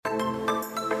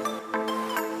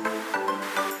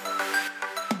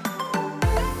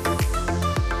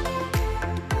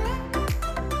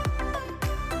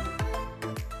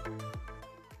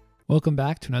Welcome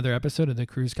back to another episode of the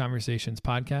Cruise Conversations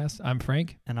podcast. I'm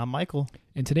Frank. And I'm Michael.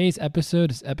 And today's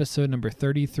episode is episode number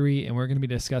 33, and we're going to be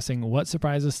discussing what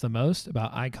surprised us the most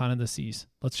about Icon of the Seas.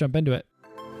 Let's jump into it.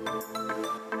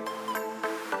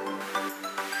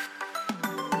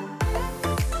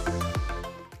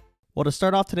 Well, to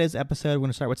start off today's episode, we're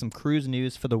going to start with some cruise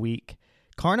news for the week.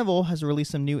 Carnival has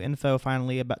released some new info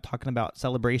finally about talking about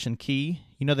Celebration Key.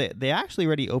 You know, they actually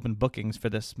already opened bookings for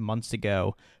this months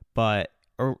ago, but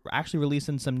are actually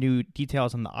releasing some new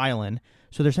details on the island.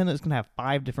 So they're saying that it's going to have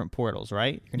 5 different portals,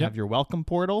 right? You're going to have your welcome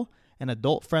portal, an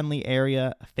adult-friendly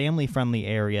area, a family-friendly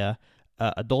area,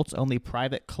 adults-only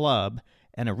private club,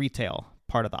 and a retail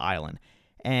part of the island.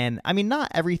 And, I mean,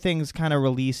 not everything's kind of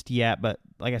released yet, but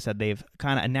like I said, they've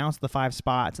kind of announced the 5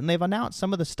 spots, and they've announced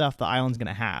some of the stuff the island's going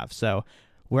to have. So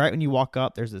right when you walk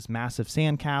up, there's this massive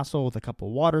sandcastle with a couple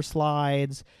water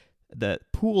slides. The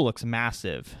pool looks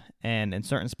massive, and in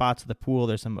certain spots of the pool,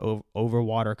 there's some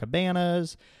overwater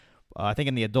cabanas. I think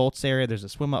in the adults area, there's a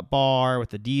swim-up bar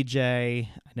with a DJ.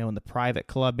 I know in the private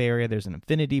club area, there's an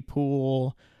infinity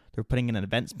pool. They're putting in an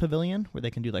events pavilion where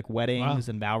they can do like weddings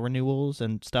and vow renewals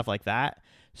and stuff like that.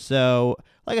 So,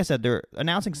 like I said, they're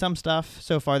announcing some stuff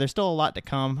so far. There's still a lot to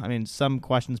come. I mean, some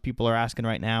questions people are asking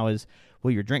right now is,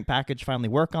 will your drink package finally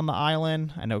work on the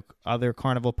island? I know other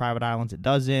Carnival private islands it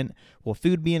doesn't. Will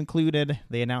food be included?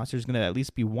 They announced there's going to at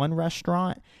least be one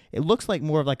restaurant. It looks like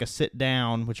more of like a sit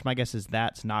down, which my guess is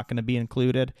that's not going to be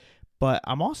included. But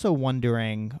I'm also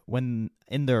wondering, when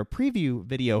in their preview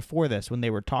video for this, when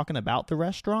they were talking about the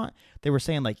restaurant, they were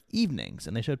saying like evenings,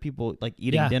 and they showed people like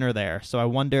eating dinner there. So I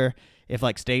wonder if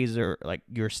like stays or like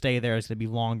your stay there is going to be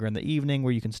longer in the evening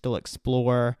where you can still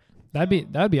explore.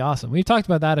 That'd be awesome. We've talked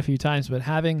about that a few times, but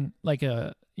having like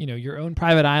your own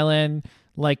private island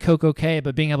like Coco Cay,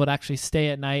 but being able to actually stay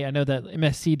at night. I know that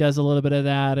MSC does a little bit of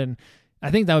that, and I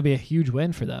think that would be a huge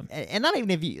win for them. And not even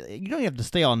if you don't even have to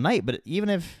stay all night, but even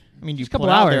if, I mean, you pull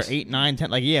out hours. there 8, 9,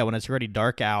 10, when it's already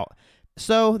dark out.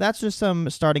 So that's just some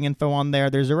starting info on there.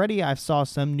 There's already, I saw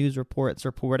some news reports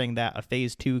reporting that a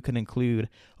phase 2 could include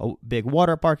a big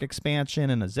water park expansion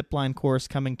and a zipline course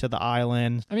coming to the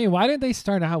island. I mean, why didn't they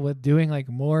start out with doing like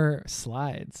more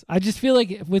slides? I just feel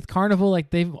like with Carnival, like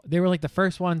they were like the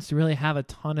first ones to really have a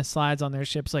ton of slides on their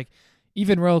ships. Like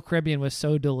even Royal Caribbean was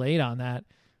so delayed on that.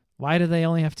 Why do they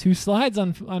only have 2 slides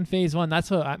on phase 1? That's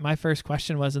what my first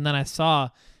question was. And then I saw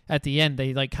at the end,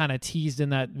 they like kind of teased in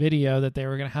that video that they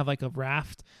were going to have like a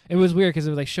raft. It was weird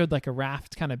because they showed like a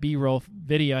raft kind of B-roll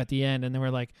video at the end. And they were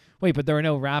like, wait, but there were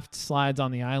no raft slides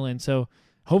on the island. So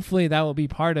hopefully that will be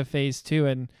part of phase 2.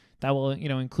 And that will,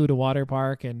 include a water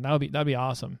park. And that'd be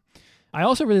awesome. I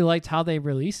also really liked how they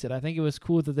released it. I think it was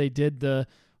cool that they did the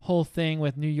whole thing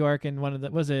with New York and one of the,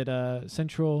 was it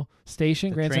Central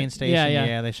Station? The train station,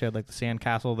 yeah. They showed like the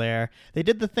sandcastle there. They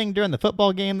did the thing during the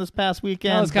football game this past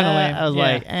weekend. That was kind of lame. I was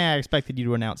like, I expected you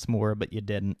to announce more, but you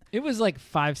didn't. It was like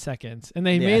 5 seconds, and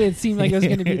they made it seem like it was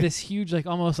going to be this huge, like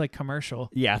almost like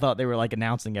commercial. Yeah, I thought they were like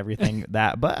announcing everything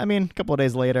but I mean, a couple of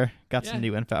days later, got some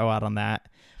new info out on that.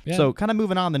 Yeah. So kind of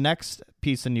moving on, the next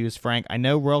piece of news, Frank, I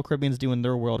know Royal Caribbean's doing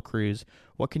their world cruise.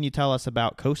 What can you tell us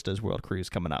about Costa's world cruise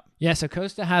coming up? Yeah, so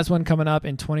Costa has one coming up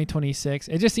in 2026.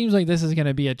 It just seems like this is going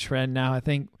to be a trend now. I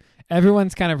think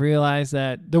everyone's kind of realized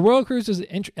that the world cruise is,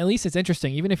 at least it's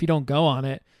interesting. Even if you don't go on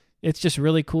it, it's just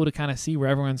really cool to kind of see where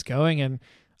everyone's going. And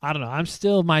I don't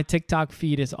know, my TikTok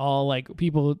feed is all like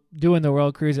people doing the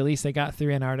world cruise. At least they got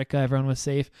through Antarctica. Everyone was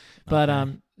safe. But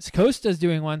Costa's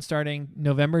doing one starting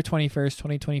November 21st,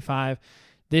 2025.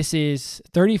 This is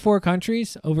 34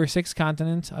 countries over 6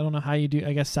 continents. I don't know how you do,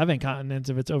 I guess 7 continents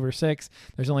if it's over 6.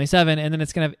 There's only 7. And then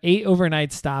it's going to have 8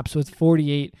 overnight stops with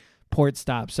 48 port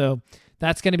stops. So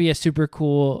that's going to be a super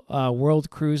cool world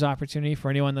cruise opportunity for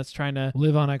anyone that's trying to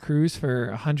live on a cruise for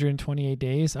 128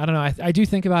 days. I don't know. I do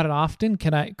think about it often.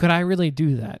 Could I really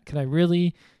do that? Could I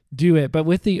really do it? But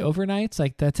with the overnights,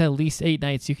 like that's at least 8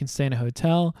 nights you can stay in a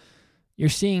hotel. You're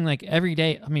seeing like every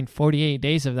day, 48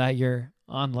 days of that you're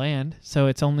on land. So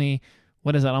it's only,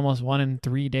 what is that? Almost 1 in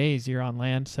 3 days you're on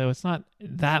land. So it's not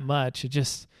that much.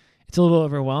 It's a little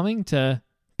overwhelming to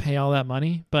pay all that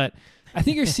money, but I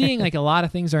think you're seeing like a lot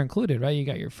of things are included, right? You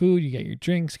got your food, you got your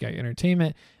drinks, you got your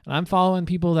entertainment. And I'm following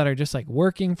people that are just like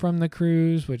working from the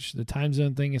cruise, which the time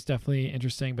zone thing is definitely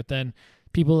interesting. But then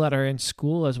people that are in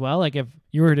school as well. Like if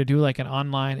you were to do like an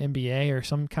online MBA or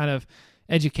some kind of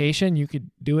education, you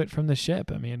could do it from the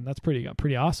ship. I mean, that's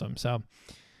pretty awesome. So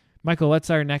Michael, what's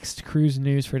our next cruise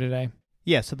news for today?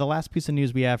 Yeah, so the last piece of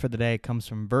news we have for the day comes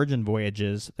from Virgin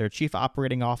Voyages. Their Chief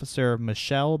Operating Officer,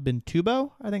 Michelle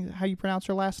Bintubo, I think how you pronounce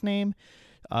her last name,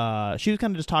 She was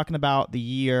kind of just talking about the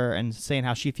year and saying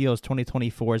how she feels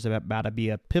 2024 is about to be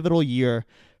a pivotal year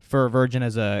for Virgin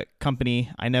as a company.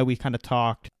 I know we kind of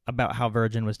talked about how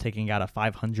Virgin was taking out a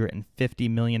 $550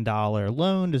 million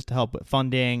loan just to help with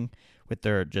funding with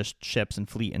their just ships and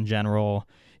fleet in general.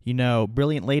 You know,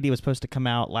 Brilliant Lady was supposed to come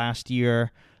out last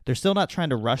year. They're still not trying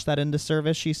to rush that into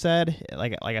service, she said.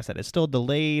 Like I said, it's still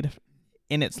delayed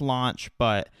in its launch,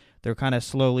 but they're kind of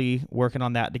slowly working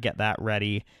on that to get that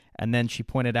ready. And then she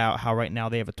pointed out how right now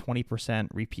they have a 20%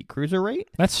 repeat cruiser rate.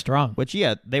 That's strong. Which,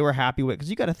 yeah, they were happy with. Because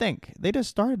you got to think, they just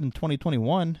started in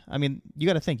 2021. I mean, you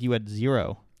got to think you had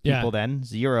zero people then,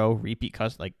 zero repeat,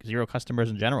 zero customers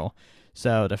in general.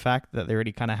 So the fact that they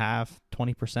already kind of have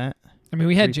 20%. I mean,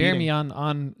 we had Jeremy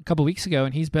on a couple weeks ago,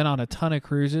 and he's been on a ton of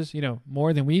cruises, you know,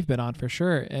 more than we've been on for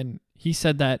sure. And he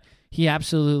said that he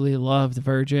absolutely loved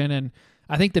Virgin. And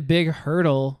I think the big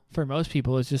hurdle for most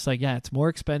people is just like, yeah, it's more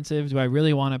expensive. Do I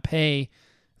really want to pay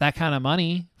that kind of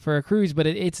money for a cruise? But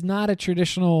it's not a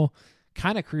traditional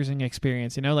kind of cruising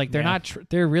experience, you know, like they're not,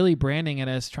 they're really branding it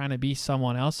as trying to be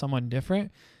someone else, someone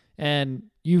different. And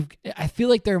I feel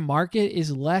like their market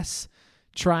is less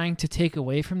trying to take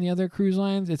away from the other cruise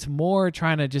lines. It's more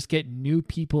trying to just get new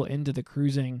people into the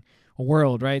cruising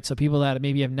world, right? So people that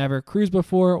maybe have never cruised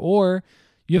before, or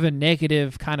you have a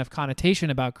negative kind of connotation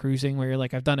about cruising where you're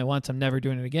like, I've done it once, I'm never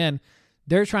doing it again.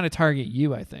 They're trying to target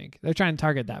you, I think. They're trying to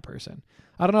target that person.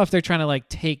 I don't know if they're trying to like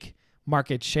take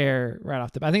market share right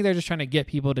off the bat. I think they're just trying to get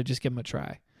people to just give them a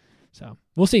try. So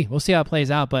we'll see. We'll see how it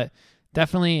plays out, but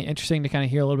definitely interesting to kind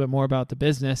of hear a little bit more about the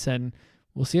business, and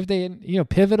we'll see if they, you know,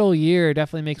 pivotal year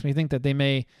definitely makes me think that they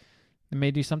may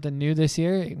do something new this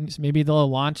year. Maybe they'll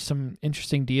launch some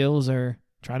interesting deals or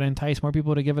try to entice more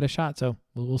people to give it a shot. So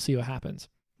we'll see what happens.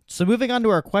 So moving on to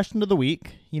our question of the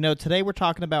week, you know, today we're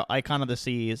talking about Icon of the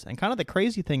Seas, and kind of the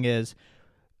crazy thing is,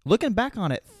 looking back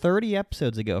on it, 30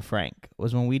 episodes ago, Frank,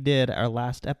 was when we did our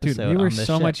last episode. Dude, we were on this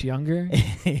so ship. much younger.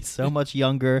 So much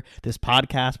younger. This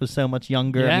podcast was so much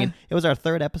younger. Yeah. I mean, it was our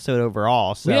third episode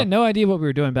overall. So. We had no idea what we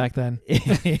were doing back then.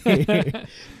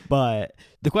 But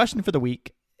the question for the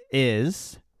week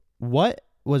is, what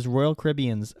was Royal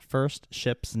Caribbean's first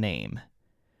ship's name?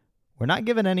 We're not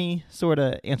given any sort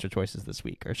of answer choices this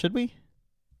week, or should we?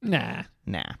 Nah.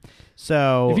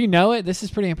 So if you know it, this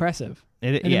is pretty impressive.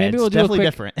 Maybe we'll do definitely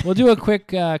different. We'll do a quick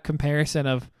comparison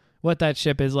of what that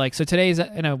ship is like. So today's,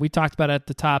 we talked about it at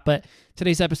the top, but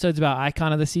today's episode's about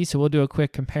Icon of the Sea. So we'll do a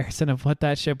quick comparison of what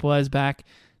that ship was back,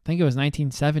 I think it was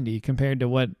 1970, compared to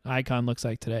what Icon looks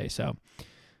like today. So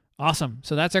awesome.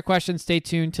 So that's our question. Stay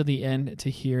tuned till the end to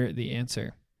hear the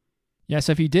answer. Yeah,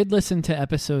 so if you did listen to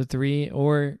episode 3,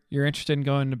 or you're interested in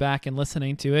going back and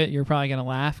listening to it, you're probably going to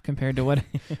laugh compared to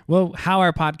how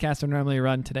our podcasts are normally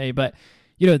run today. But,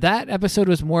 you know, that episode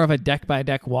was more of a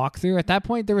deck-by-deck walkthrough. At that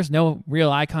point, there was no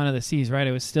real Icon of the Seas, right?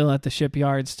 It was still at the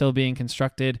shipyard, still being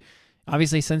constructed.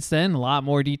 Obviously, since then, a lot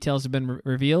more details have been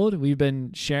revealed. We've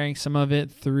been sharing some of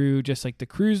it through just like the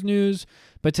cruise news.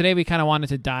 But today, we kind of wanted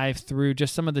to dive through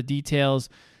just some of the details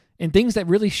and things that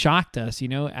really shocked us, you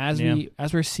know, as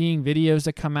we're seeing videos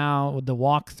that come out with the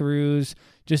walkthroughs,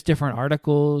 just different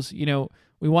articles, you know,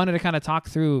 we wanted to kind of talk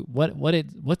through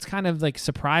what's kind of like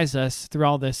surprised us through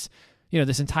all this, you know,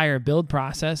 this entire build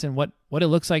process and what it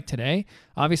looks like today.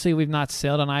 Obviously, we've not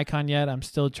sailed on Icon yet. I'm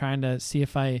still trying to see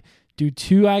if I do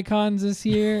 2 Icons this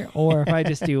year or if I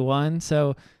just do 1.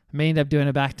 So I may end up doing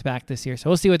a back-to-back this year. So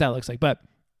we'll see what that looks like. But,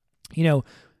 you know,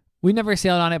 we never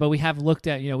sailed on it, but we have looked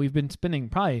at, you know, we've been spending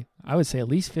probably, I would say, at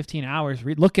least 15 hours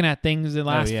looking at things in the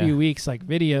last few weeks, like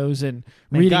videos and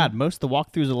reading. God, most of the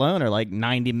walkthroughs alone are like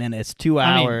 90 minutes, 2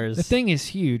 hours. The thing is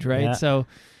huge, right? Yeah. So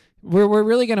we're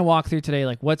really going to walk through today,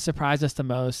 like what surprised us the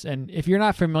most. And if you're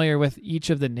not familiar with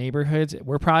each of the neighborhoods,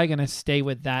 we're probably going to stay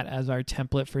with that as our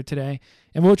template for today.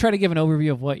 And we'll try to give an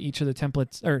overview of what each of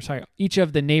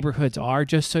the neighborhoods are,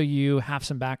 just so you have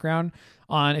some background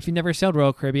on, if you've never sailed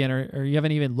Royal Caribbean or you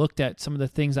haven't even looked at some of the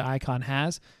things that Icon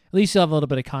has, at least you'll have a little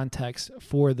bit of context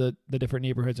for the different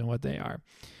neighborhoods and what they are.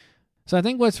 So I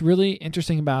think what's really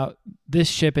interesting about this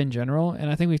ship in general, and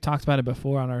I think we've talked about it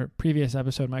before on our previous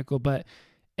episode, Michael, but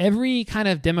every kind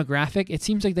of demographic, it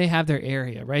seems like they have their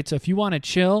area, right? So if you want to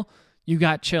chill, you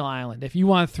got Chill Island. If you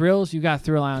want thrills, you got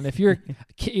Thrill Island. If you're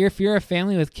a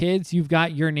family with kids, you've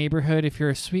got your neighborhood. If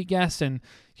you're a sweet guest and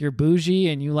you're bougie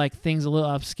and you like things a little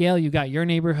upscale, you got your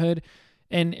neighborhood.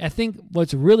 And I think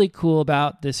what's really cool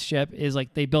about this ship is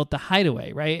like they built the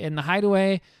Hideaway, right? And the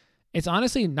Hideaway, it's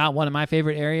honestly not one of my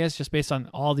favorite areas just based on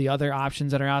all the other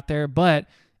options that are out there, but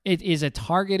it is a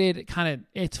targeted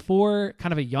it's for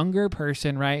kind of a younger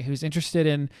person, right? Who's interested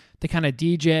in the kind of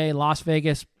DJ, Las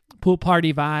Vegas pool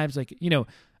party vibes. Like, you know,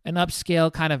 an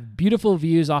upscale kind of beautiful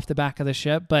views off the back of the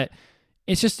ship, but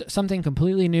it's just something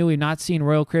completely new. We've not seen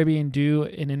Royal Caribbean do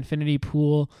an infinity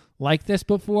pool like this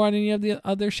before on any of the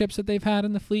other ships that they've had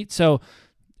in the fleet. So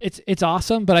it's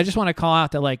awesome, but I just want to call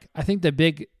out that like I think the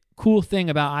big cool thing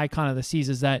about Icon of the Seas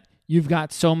is that you've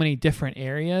got so many different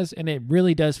areas, and it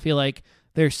really does feel like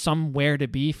there's somewhere to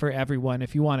be for everyone.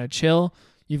 If you want to chill,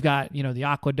 you've got, the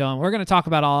Aquadome. We're going to talk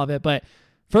about all of it, but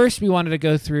first we wanted to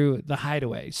go through the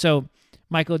Hideaway. So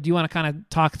Michael, do you want to kind of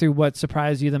talk through what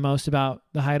surprised you the most about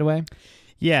the Hideaway?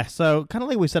 Yeah, so kind of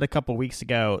like we said a couple weeks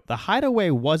ago, the Hideaway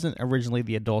wasn't originally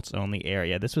the adults-only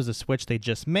area. This was a switch they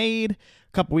just made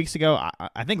a couple weeks ago.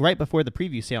 I think right before the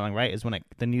preview sailing, right, is when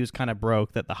the news kind of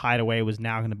broke that the Hideaway was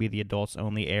now going to be the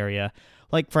adults-only area.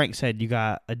 Like Frank said, you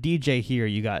got a DJ here,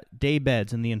 you got day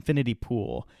beds in the infinity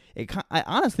pool. It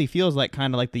honestly feels like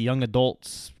kind of like the young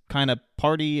adults kind of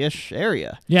party-ish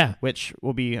area. Yeah. Which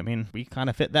will be, we kind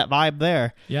of fit that vibe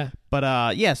there. Yeah.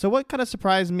 But so what kind of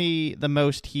surprised me the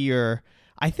most here,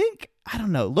 I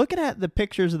don't know, looking at the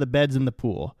pictures of the beds in the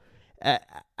pool,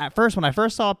 at first, when I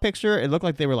first saw a picture, it looked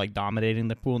like they were like dominating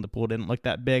the pool, and the pool didn't look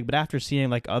that big. But after seeing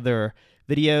like other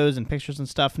videos and pictures and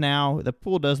stuff now, the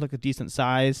pool does look a decent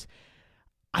size.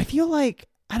 I feel like,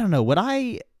 I don't know, would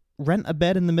I rent a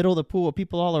bed in the middle of the pool with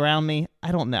people all around me?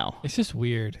 I don't know. It's just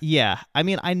weird. Yeah.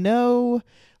 I know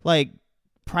like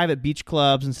private beach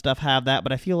clubs and stuff have that,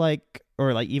 but I feel like,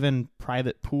 or like even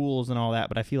private pools and all that,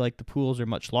 but I feel like the pools are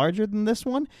much larger than this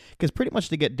one, because pretty much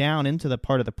to get down into the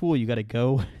part of the pool, you got to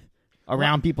go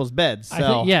around people's beds.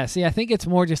 So I think it's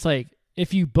more just like,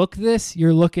 if you book this,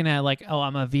 you're looking at like, oh,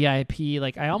 I'm a VIP.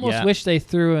 Like, I almost wish they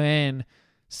threw in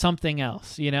something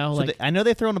else, So I know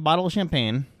they throw in a bottle of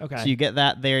champagne. Okay. So you get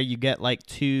that there. You get like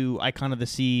 2 Icon of the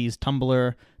Seas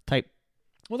tumbler type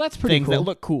that's pretty things cool. that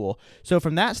look cool. So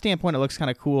from that standpoint, it looks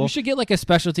kind of cool. You should get like a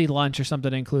specialty lunch or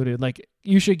something included. Like,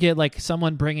 you should get like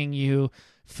someone bringing you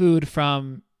food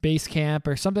from base camp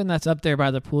or something that's up there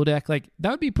by the pool deck. Like,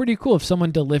 that would be pretty cool if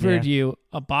someone delivered you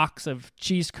a box of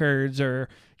cheese curds, or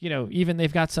even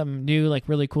they've got some new like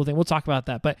really cool thing. We'll talk about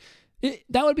that, but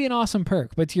that would be an awesome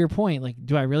perk. But to your point, like,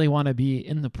 do I really want to be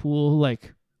in the pool?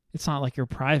 Like, it's not like you're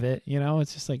private,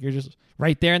 it's just like you're just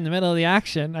right there in the middle of the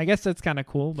action. I guess that's kind of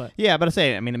cool, but yeah, but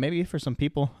maybe for some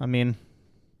people, I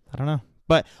don't know.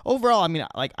 But overall,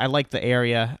 I like the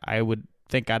area. I would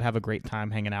think I'd have a great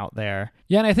time hanging out there.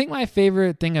 Yeah, and I think my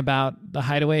favorite thing about the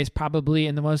Hideaway is probably,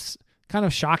 and the most kind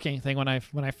of shocking thing when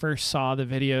I first saw the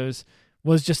videos,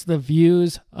 was just the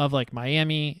views of like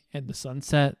Miami and the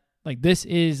sunset. Like, this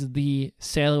is the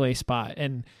sail away spot.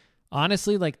 And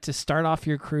honestly, like, to start off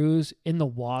your cruise in the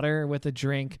water with a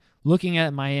drink, looking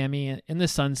at Miami in the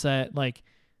sunset, like,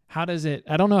 I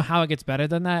don't know how it gets better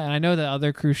than that. And I know that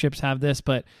other cruise ships have this,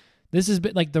 but this is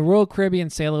like the Royal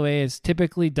Caribbean sail away is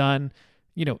typically done,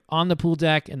 on the pool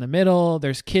deck in the middle.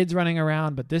 There's kids running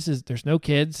around, but there's no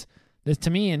kids. This to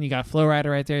me, and you got Flow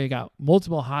Rider right there. You got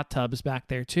multiple hot tubs back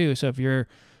there too. So if you're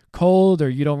cold or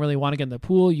you don't really want to get in the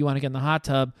pool, you want to get in the hot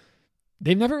tub.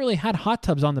 They've never really had hot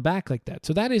tubs on the back like that.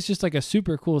 So that is just like a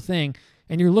super cool thing.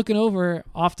 And you're looking over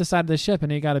off the side of the ship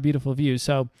and you got a beautiful view.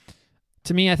 So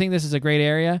to me, I think this is a great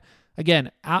area.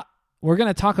 Again, we're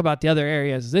going to talk about the other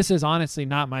areas. This is honestly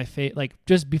not my favorite. Like,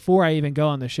 just before I even go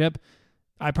on the ship,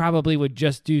 I probably would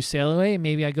just do sail away.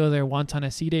 Maybe I go there once on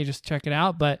a sea day, just check it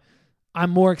out. But I'm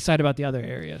more excited about the other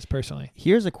areas personally.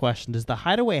 Here's a question. Does the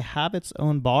Hideaway have its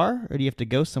own bar, or do you have to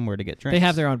go somewhere to get drinks? They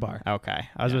have their own bar. Okay.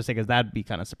 I was going to say, because that'd be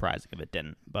kind of surprising if it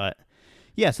didn't. But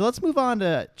yeah, so let's move on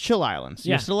to Chill Islands.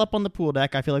 You're still up on the pool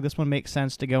deck. I feel like this one makes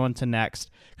sense to go into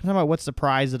next. Talk about what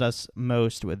surprised us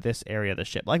most with this area of the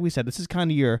ship. Like we said, this is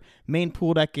kind of your main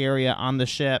pool deck area on the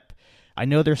ship. I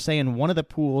know they're saying one of the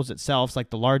pools itself is like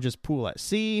the largest pool at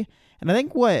sea. And I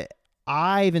think what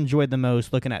I've enjoyed the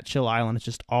most looking at Chill Island is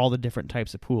just all the different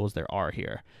types of pools there are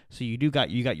here. So you got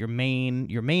your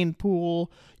main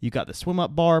pool, you got the swim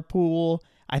up bar pool.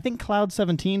 I think Cloud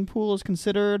 17 pool is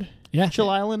considered Chill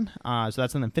Island. So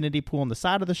that's an infinity pool on the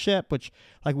side of the ship, which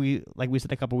like we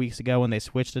said a couple weeks ago when they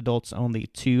switched adults only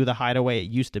to the Hideaway, it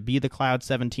used to be the Cloud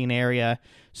 17 area.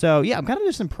 So yeah, I'm kind of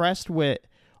just impressed with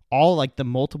all like the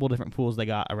multiple different pools they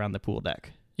got around the pool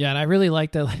deck. Yeah, and I really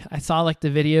like that. I saw like the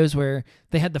videos where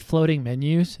they had the floating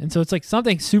menus, and so it's like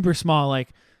something super small, like,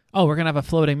 oh, we're gonna have a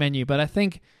floating menu. But I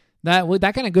think that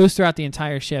kind of goes throughout the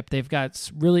entire ship. They've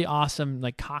got really awesome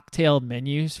like cocktail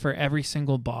menus for every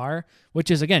single bar,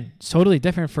 which is again totally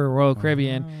different for Royal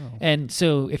Caribbean. Oh. And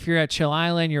so if you're at Chill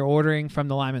Island, you're ordering from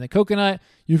the lime and the coconut.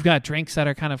 You've got drinks that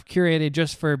are kind of curated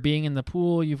just for being in the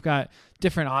pool. You've got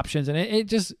different options, and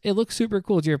it looks super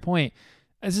cool. To your point,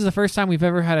 this is the first time we've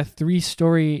ever had a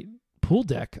 3-story pool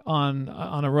deck on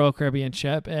a Royal Caribbean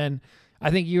ship. And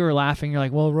I think you were laughing. You're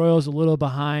like, well, Royal's a little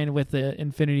behind with the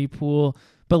infinity pool,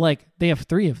 but like they have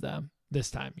 3 of them this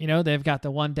time. You know, they've got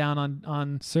the one down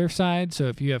on Surfside. So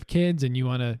if you have kids and you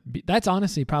want to be, that's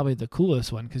honestly probably the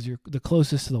coolest one because you're the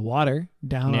closest to the water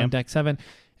down on deck 7.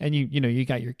 And you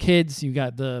got your kids, you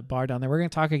got the bar down there. We're going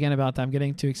to talk again about that. I'm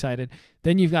getting too excited.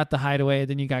 Then you've got the Hideaway.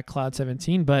 Then you got Cloud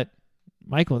 17. But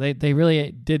Michael, they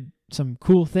really did some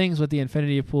cool things with the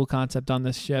infinity pool concept on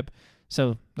this ship.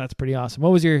 So that's pretty awesome.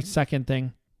 What was your second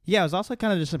thing? Yeah, I was also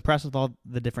kind of just impressed with all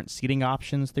the different seating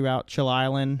options throughout Chill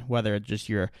Island, whether it's just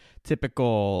your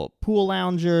typical pool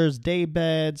loungers, day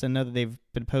beds. I know that they've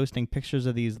been posting pictures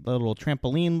of these little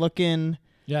trampoline-looking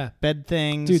bed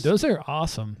things. Dude, those are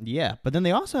awesome. Yeah, but then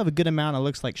they also have a good amount of,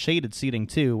 looks like, shaded seating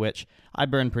too, which I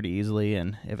burn pretty easily,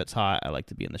 and if it's hot, I like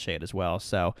to be in the shade as well.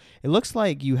 So it looks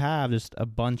like you have just a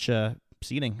bunch of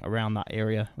seating around that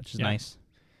area, which is nice.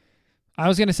 I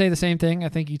was going to say the same thing. I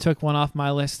think you took one off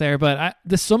my list there, but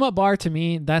the swim up bar to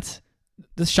me, that's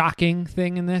the shocking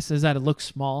thing in this is that it looks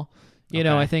small. You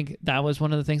know, I think that was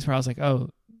one of the things where I was like, oh,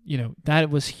 that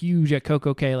was huge at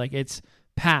Coco Cay. Like it's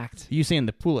packed. Are you saying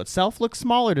the pool itself looks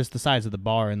smaller, or just the size of the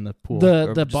bar in the pool?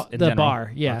 The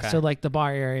bar, yeah. Okay. So like the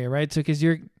bar area, right? So because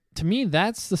to me,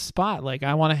 that's the spot. Like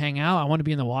I want to hang out, I want to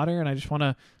be in the water, and I just want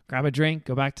to grab a drink,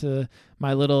 go back to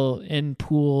my little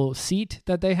in-pool seat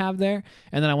that they have there,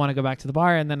 and then I want to go back to the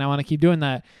bar, and then I want to keep doing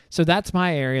that. So that's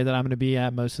my area that I'm going to be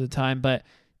at most of the time. But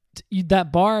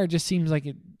that bar just seems like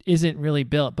it isn't really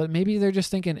built. But maybe they're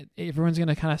just thinking everyone's going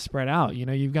to kind of spread out.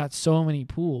 You've got so many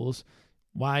pools.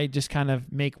 Why just kind of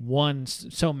make one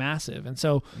so massive? And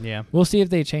so we'll see if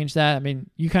they change that. I mean,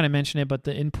 you kind of mentioned it, but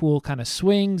the in-pool kind of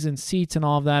swings and seats and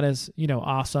all of that is,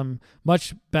 awesome.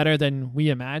 Much better than we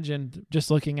imagined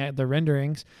just looking at the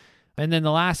renderings. And then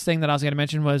the last thing that I was going to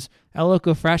mention was El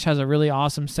Loco Fresh has a really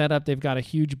awesome setup. They've got a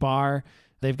huge bar.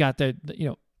 They've got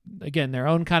again, their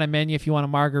own kind of menu. If you want a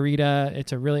margarita,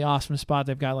 it's a really awesome spot.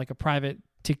 They've got like a private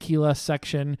tequila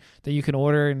section that you can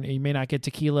order, and you may not get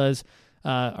tequilas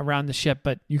around the ship,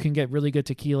 but you can get really good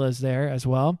tequilas there as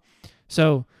well.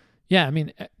 So yeah, I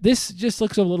mean, this just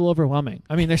looks a little overwhelming.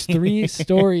 I mean, there's 3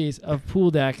 stories of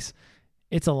pool decks.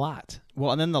 It's a lot.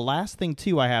 Well, and then the last thing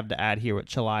too I have to add here with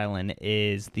Chill Island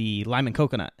is the lime and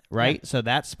coconut, right? Yeah. So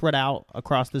that's spread out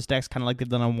across this decks, kind of like they've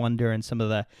done on Wonder and some of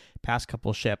the past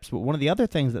couple ships. But one of the other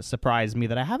things that surprised me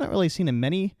that I haven't really seen in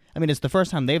many, I mean, it's the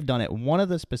first time they've done it. One of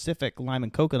the specific lime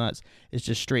and coconuts is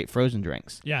just straight frozen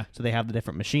drinks. Yeah. So they have the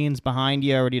different machines behind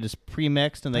you already just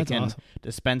pre-mixed, and they can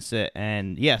dispense it.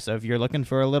 And yeah, so if you're looking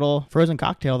for a little frozen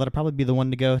cocktail, that'll probably be the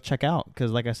one to go check out,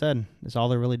 because like I said, it's all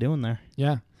they're really doing there.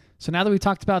 Yeah. So now that we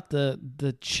talked about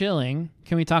the chilling,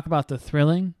 can we talk about the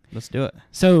thrilling? Let's do it.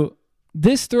 So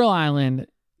this Thrill Island,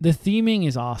 the theming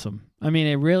is awesome. I mean,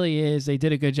 it really is. They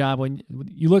did a good job. When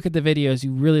you look at the videos,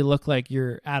 you really look like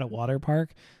you're at a water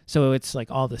park. So it's like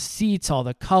all the seats, all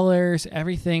the colors,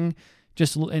 everything,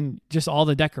 just all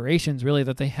the decorations really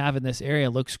that they have in this area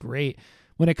looks great.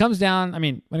 When it comes down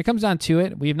to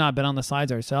it, we've not been on the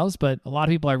slides ourselves, but a lot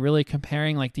of people are really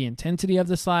comparing like the intensity of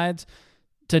the slides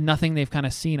to nothing they've kind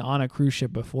of seen on a cruise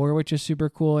ship before, which is super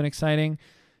cool and exciting.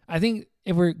 I think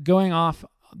if we're going off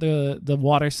the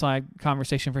water slide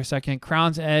conversation for a second,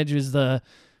 Crown's Edge is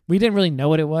we didn't really know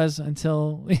what it was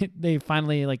until they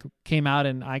finally like came out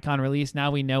and Icon released.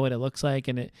 Now we know what it looks like,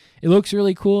 and it looks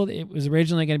really cool. It was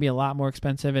originally going to be a lot more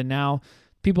expensive, and now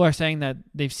people are saying that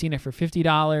they've seen it for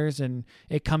 $50, and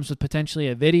it comes with potentially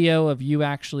a video of you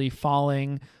actually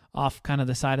falling off kind of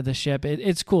the side of the ship.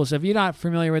 It's cool. So if you're not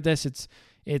familiar with this,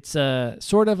 it's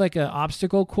sort of like an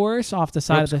obstacle course off the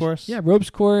side of the course. Yeah, ropes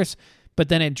course, but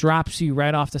then it drops you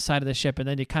right off the side of the ship, and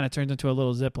then it kind of turns into a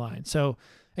little zip line. So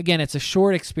again, it's a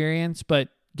short experience, but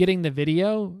getting the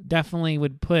video definitely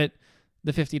would put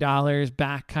the $50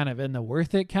 back kind of in the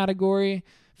worth it category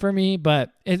for me,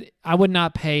 but I would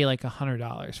not pay like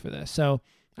 $100 for this. So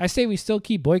I say we still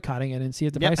keep boycotting it and see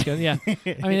if the price goes. Yeah.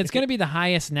 I mean, it's going to be the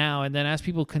highest now, and then as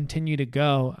people continue to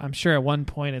go, I'm sure at one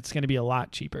point it's going to be a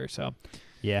lot cheaper. So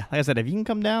yeah, like I said, if you can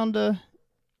come down to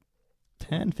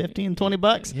 10, 15, 20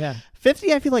 bucks. Yeah.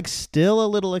 50, I feel like still a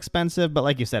little expensive, but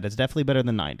like you said, it's definitely better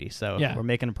than 90. So we're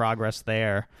making progress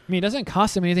there. I mean, it doesn't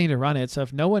cost them anything to run it. So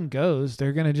if no one goes,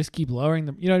 they're going to just keep lowering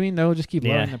them. You know what I mean? They'll just keep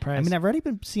lowering the price. I mean, I've already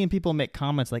been seeing people make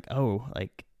comments like, oh,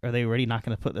 like, are they already not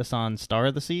going to put this on Star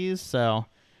of the Seas? So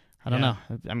I don't know.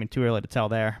 I mean, too early to tell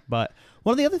there. But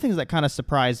one of the other things that kind of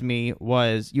surprised me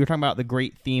was you were talking about the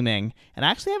great theming. And I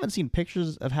actually haven't seen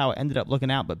pictures of how it ended up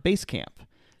looking out, but Base Camp.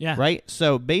 Yeah. Right?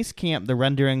 So Base Camp, the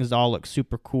renderings all look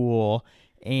super cool.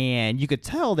 and you could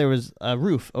tell there was a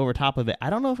roof over top of it. I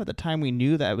don't know if at the time we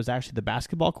knew that it was actually the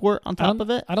basketball court on top of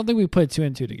it. I don't think we put two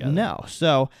and two together. No.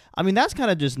 So, I mean, that's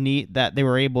kind of just neat that they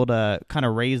were able to kind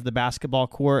of raise the basketball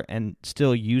court and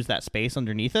still use that space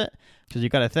underneath it. Because you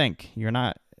got to think,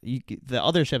 the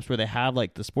other ships where they have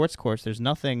like the sports courts, there's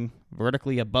nothing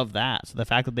vertically above that. So the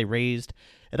fact that they raised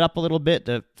it up a little bit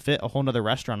to fit a whole nother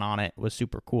restaurant on it was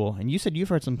super cool. And you said you've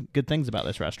heard some good things about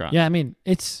this restaurant. Yeah, I mean,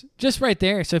 it's just right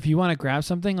there. So if you want to grab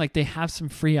something, like they have some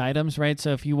free items, right?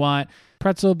 So if you want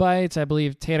pretzel bites, I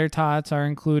believe tater tots are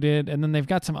included. And then they've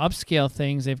got some upscale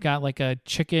things. They've got like a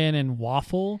chicken and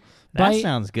waffle That bite.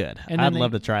 sounds good. And I'd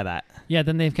love to try that. Yeah,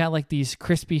 then they've got like these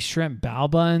crispy shrimp bao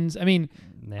buns. I mean,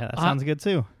 yeah, that sounds good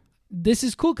too. This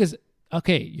is cool because,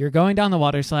 okay, you're going down the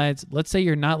water slides. Let's say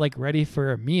you're not like ready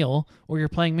for a meal, or you're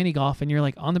playing mini golf and you're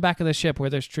like on the back of the ship where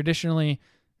there's traditionally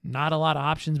not a lot of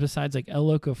options besides like El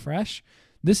Loco Fresh.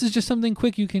 This is just something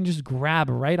quick you can just grab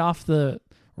right off the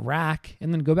rack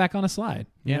and then go back on a slide.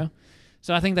 You know?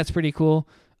 So I think that's pretty cool.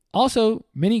 Also,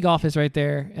 mini golf is right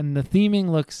there, and the theming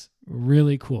looks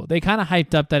really cool. They kind of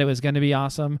hyped up that it was going to be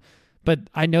awesome, but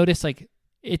I noticed like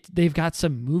they've got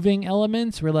some moving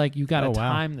elements where like you got to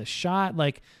time the shot,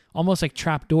 like almost like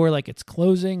trapdoor, like it's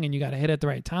closing and you got to hit it at the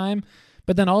right time.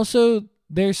 But then also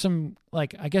there's some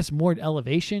like, I guess, more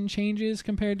elevation changes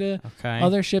compared to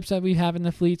other ships that we have in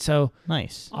the fleet. So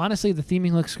nice. Honestly, the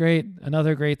theming looks great.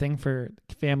 Another great thing for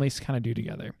families to kind of do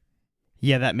together.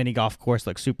 Yeah, that mini golf course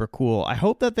looks super cool. I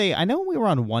hope that I know when we were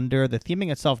on Wonder, the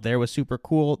theming itself there was super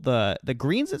cool. The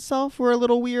greens itself were a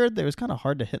little weird. It was kind of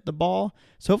hard to hit the ball.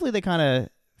 So hopefully they kind of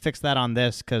fix that on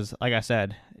this, because like I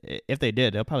said, if they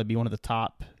did, it'll probably be one of the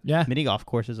top mini golf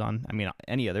courses on, I mean,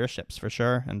 any of their ships for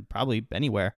sure, and probably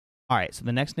anywhere. All right, so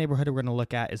the next neighborhood we're going to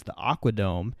look at is the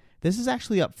Aquadome. This is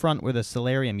actually up front where the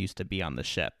solarium used to be on the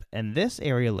ship, and this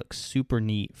area looks super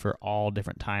neat for all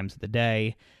different times of the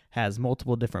day. Has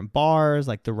multiple different bars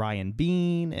like the Ryan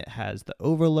Bean, it has the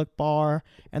Overlook bar,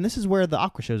 and this is where the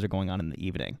aqua shows are going on in the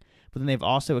evening. But then they've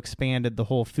also expanded the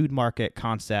whole food market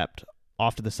concept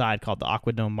off to the side called the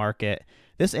Aquadome Market.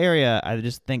 This area I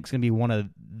just think is going to be one of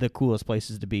the coolest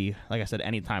places to be, like I said,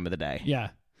 any time of the day. Yeah.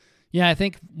 Yeah, I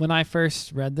think when I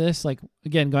first read this, like,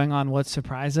 again, going on what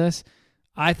surprised us,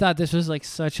 I thought this was like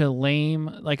such a lame,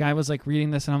 like I was like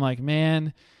reading this and I'm like,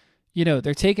 man, you know,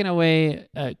 they're taking away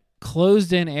a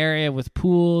closed in area with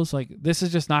pools. Like this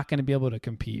is just not going to be able to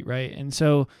compete. Right. And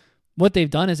so what they've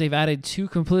done is they've added 2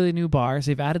 completely new bars.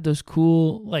 They've added those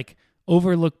cool, like,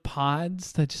 Overlook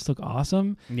pods that just look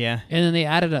awesome. Yeah. And then they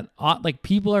added like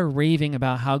people are raving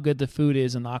about how good the food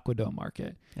is in the Aquadome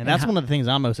Market. And that's one of the things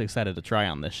I'm most excited to try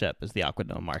on this ship is the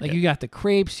Aquadome Market. Like you got the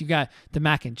crepes, you got the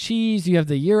mac and cheese, you have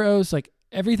the gyros, like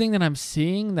everything that I'm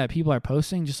seeing that people are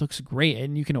posting just looks great.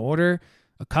 And you can order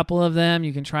a couple of them.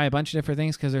 You can try a bunch of different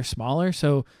things because they're smaller.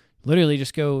 So literally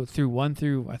just go through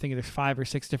I think there's 5 or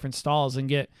 6 different stalls and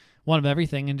get one of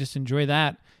everything and just enjoy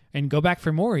that. And go back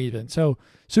for more even. So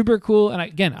super cool. And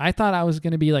again, I thought I was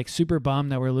going to be like super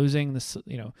bummed that we're losing this,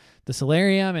 you know, the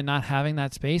solarium and not having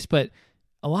that space. But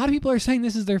a lot of people are saying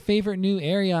this is their favorite new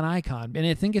area on Icon. And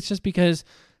I think it's just because,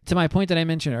 to my point that I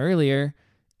mentioned earlier,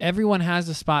 everyone has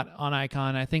a spot on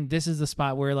Icon. I think this is the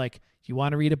spot where like you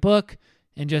want to read a book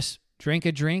and just drink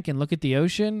a drink and look at the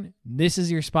ocean. This is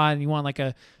your spot. And you want like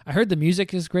I heard the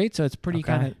music is great. So it's pretty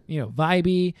kind of, you know,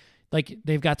 vibey. Like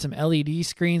they've got some LED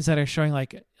screens that are showing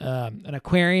like an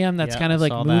aquarium that's kind of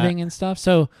like moving and stuff.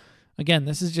 So again,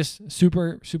 this is just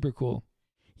super, super cool.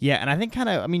 Yeah, and I think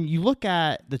you look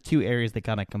at the 2 areas they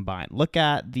kind of combine. Look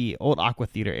at the old Aqua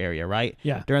Theater area, right?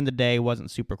 Yeah. During the day, wasn't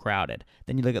super crowded.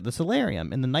 Then you look at the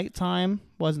solarium. In the nighttime,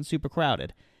 wasn't super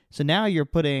crowded. So now you're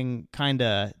putting kind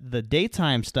of the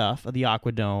daytime stuff of the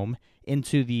Aquadome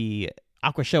into the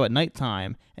Aqua Show at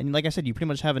nighttime, and like I said, you pretty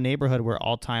much have a neighborhood where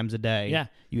all times a day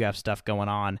you have stuff going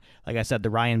on. Like I said, the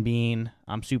Ryan Bean,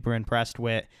 I'm super impressed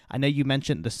with. I know you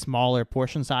mentioned the smaller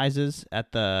portion sizes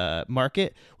at the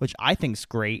market, which I think is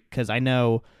great because I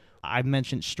know I've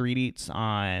mentioned street eats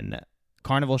on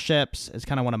Carnival ships. It's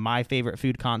kind of one of my favorite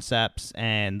food concepts,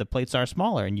 and the plates are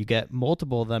smaller, and you get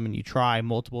multiple of them, and you try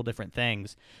multiple different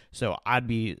things. So I'd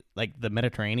be like the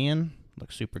Mediterranean.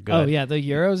 Looks super good. Oh, yeah, the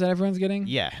gyros that everyone's getting?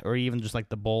 Yeah, or even just like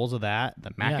the bowls of that,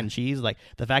 the mac and cheese. Like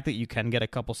the fact that you can get a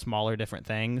couple smaller different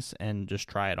things and just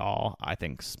try it all, I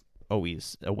think's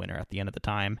always a winner at the end of the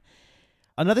time.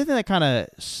 Another thing that kind of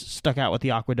stuck out with the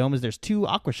Aquadome is there's 2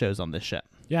 aqua shows on this ship.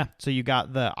 Yeah. So you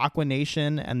got the Aqua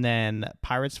Nation and then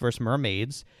Pirates vs.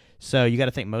 Mermaids. So you got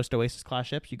to think most Oasis class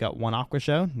ships, you got 1 aqua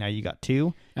show. Now you got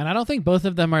 2. And I don't think both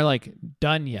of them are like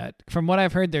done yet. From what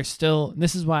I've heard, they're still,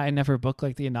 this is why I never book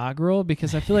like the inaugural,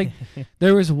 because I feel like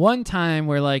there was one time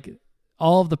where like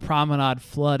all of the promenade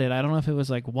flooded. I don't know if it was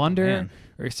like Wonder man.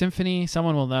 or Symphony.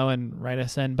 Someone will know and write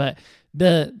us in. But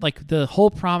the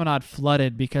whole promenade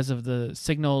flooded because of the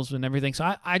signals and everything.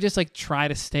 So I just like try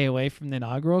to stay away from the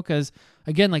inaugural because,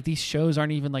 again, like these shows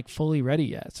aren't even like fully ready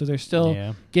yet. So they're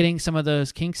still getting some of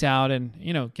those kinks out, and,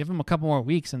 you know, give them a couple more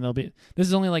weeks and this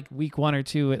is only like week 1 or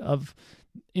 2 of,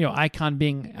 you know, Icon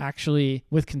being actually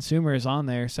with consumers on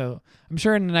there. So I'm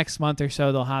sure in the next month or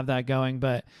so they'll have that going,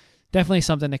 but definitely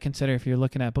something to consider if you're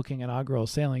looking at booking inaugural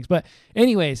sailings. But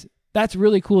anyways, that's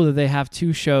really cool that they have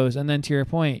 2 shows. And then to your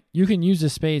point, you can use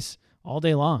this space all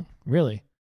day long, really.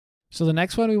 So the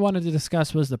next one we wanted to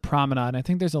discuss was the promenade. I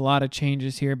think there's a lot of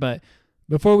changes here, but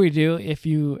before we do, if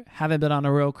you haven't been on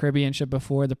a Royal Caribbean ship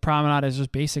before, the promenade is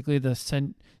just basically the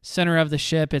center of the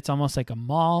ship. It's almost like a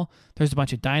mall. There's a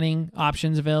bunch of dining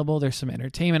options available. There's some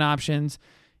entertainment options.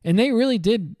 And they really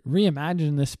did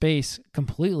reimagine the space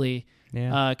completely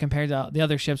compared to the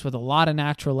other ships with a lot of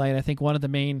natural light. I think one of the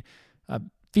main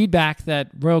feedback that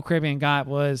Royal Caribbean got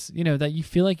was, you know, that you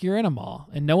feel like you're in a mall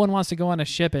and no one wants to go on a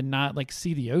ship and not like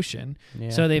see the ocean.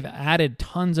 So they've added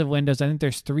tons of windows. I think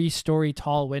there's 3-story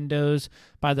tall windows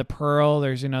by the Pearl.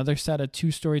 There's another set of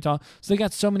 2-story tall. So they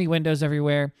got so many windows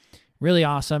everywhere. Really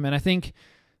awesome. And I think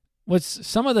what's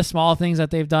some of the small things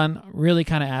that they've done really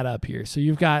kind of add up here. So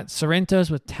you've got Sorrento's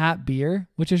with tap beer,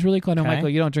 which is really cool. I know, Michael,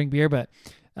 you don't drink beer, but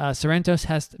Sorrento's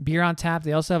has beer on tap.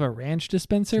 They also have a ranch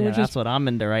dispenser, which that's what I'm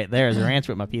into right there, is a ranch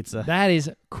with my pizza. That is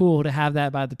cool to have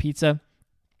that by the pizza.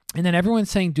 And then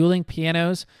everyone's saying dueling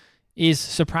pianos is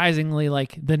surprisingly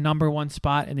like the number 1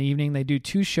 spot in the evening. They do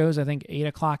 2 shows, I think 8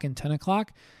 o'clock and 10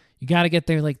 o'clock. You got to get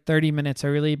there like 30 minutes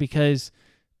early because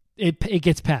it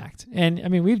gets packed. And I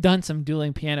mean, we've done some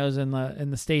dueling pianos in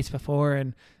the States before,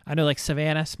 and I know like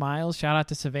Savannah Smiles, shout out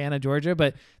to Savannah, Georgia,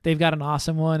 but they've got an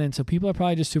awesome one, and so people are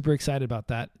probably just super excited about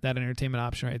that entertainment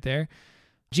option right there.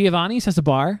 Giovanni's has a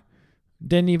bar.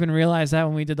 Didn't even realize that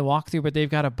when we did the walkthrough, but they've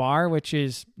got a bar which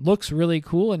looks really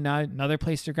cool, and now another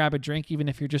place to grab a drink even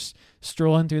if you're just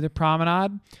strolling through the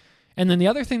promenade. And then the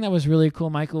other thing that was really cool,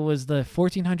 Michael, was the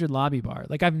 1400 lobby bar.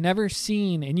 Like I've never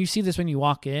seen, and you see this when you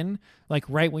walk in, like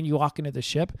right when you walk into the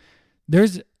ship,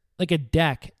 there's like a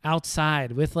deck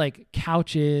outside with like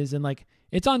couches and like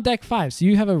it's on deck 5. So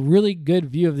you have a really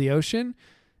good view of the ocean,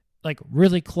 like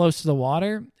really close to the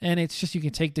water. And it's just, you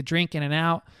can take the drink in and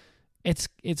out. It's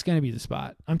going to be the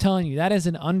spot. I'm telling you, that is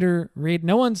an underrated.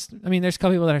 There's a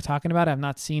couple people that are talking about it. I've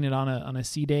not seen it on a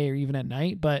sea day or even at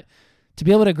night, but to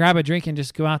be able to grab a drink and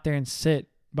just go out there and sit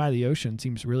by the ocean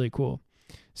seems really cool.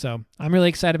 So I'm really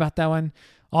excited about that one.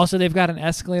 Also, they've got an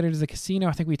escalator to the casino.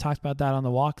 I think we talked about that on the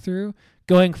walkthrough,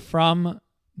 going from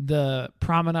the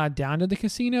promenade down to the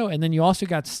casino. And then you also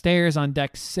got stairs on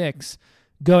deck 6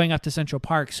 going up to Central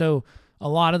Park. So a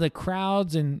lot of the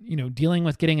crowds and, you know, dealing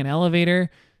with getting an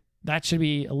elevator, that should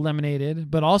be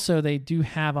eliminated. But also they do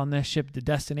have on this ship the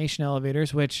destination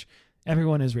elevators, which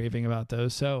everyone is raving about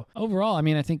those. So overall, I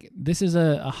mean, I think this is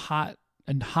a hot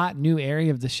new area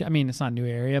of the ship. I mean, it's not a new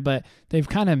area, but they've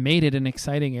kind of made it an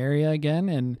exciting area again.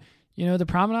 And, you know, the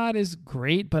promenade is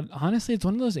great, but honestly, it's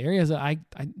one of those areas that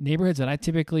neighborhoods that I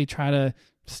typically try to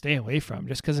stay away from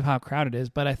just because of how crowded it is.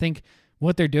 But I think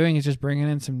what they're doing is just bringing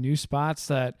in some new spots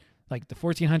that, like the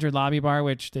 1400 lobby bar,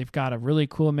 which they've got a really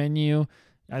cool menu.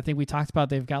 I think we talked about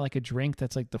they've got like a drink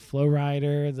that's like the Flow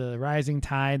Rider, the Rising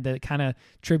Tide, that kind of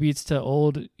tributes to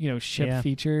old, you know, ship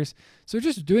features. So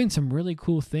they're just doing some really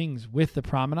cool things with the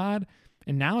promenade.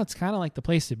 And now it's kind of like the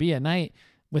place to be at night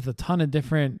with a ton of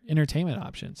different entertainment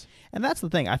options. And that's the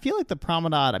thing. I feel like the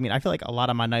promenade, I feel like a lot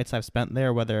of my nights I've spent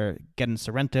there, whether getting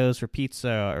Sorrento's for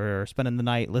pizza or spending the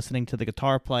night listening to the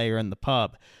guitar player in the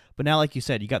pub. But now, like you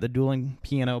said, you got the dueling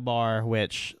piano bar,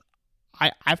 which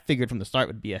I figured from the start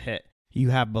would be a hit.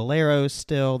 You have Boleros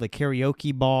still, the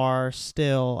karaoke bar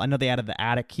still. I know they added the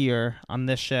attic here on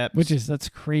this ship. That's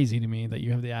crazy to me that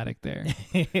you have the attic there.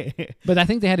 But I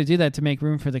think they had to do that to make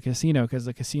room for the casino because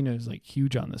the casino is like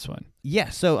huge on this one. Yeah,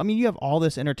 so you have all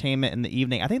this entertainment in the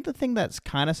evening. I think the thing that's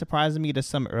kind of surprising me to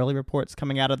some early reports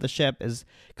coming out of the ship is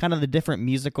kind of the different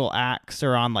musical acts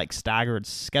are on like staggered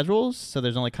schedules. So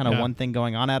there's only kind of one thing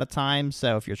going on at a time.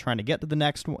 So if you're trying to get to the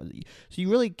next one, so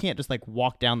you really can't just like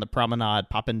walk down the promenade,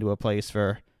 pop into a place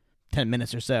for 10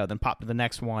 minutes or so, then pop to the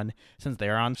next one since they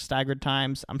are on staggered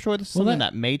times. I'm sure this is something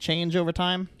that may change over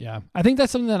time. Yeah. I think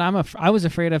that's something that I was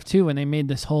afraid of too when they made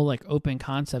this whole like open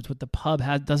concept with the pub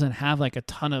doesn't have like a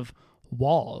ton of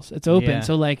walls. It's open. Yeah.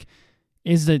 So like,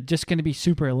 is it just going to be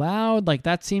super loud? Like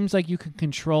that seems like you can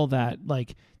control that,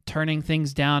 like turning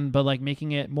things down, but like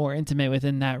making it more intimate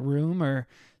within that room or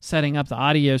setting up the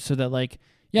audio so that like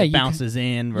Yeah, it bounces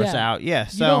in versus out. Yeah,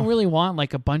 so you don't really want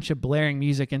like a bunch of blaring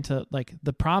music into like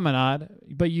the promenade,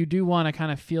 but you do want to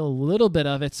kind of feel a little bit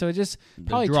of it. So it just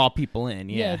probably draw people in.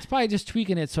 Yeah, it's probably just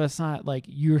tweaking it so it's not like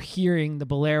you're hearing the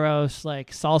boleros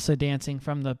like salsa dancing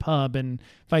from the pub and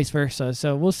vice versa.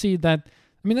 So we'll see that.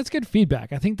 I mean, that's good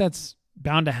feedback. I think that's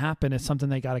bound to happen. It's something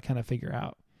they got to kind of figure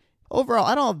out. Overall,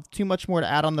 I don't have too much more to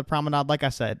add on the promenade. Like I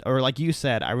said, or like you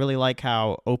said, I really like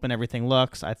how open everything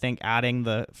looks. I think adding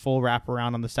the full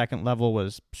wraparound on the second level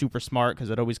was super smart because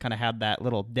it always kind of had that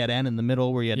little dead end in the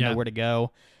middle where you had nowhere to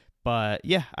go. But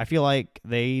yeah, I feel like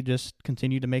they just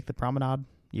continue to make the promenade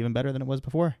even better than it was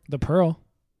before. The Pearl.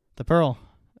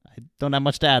 I don't have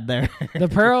much to add there. The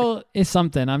Pearl is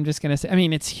something. I'm just going to say, I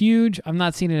mean, it's huge. I'm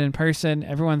not seeing it in person.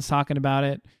 Everyone's talking about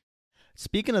it.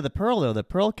 Speaking of the Pearl, though, the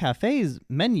Pearl Cafe's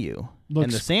menu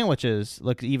and the sandwiches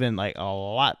look even like a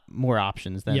lot more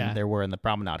options than there were in the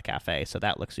Promenade Cafe. So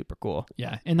that looks super cool.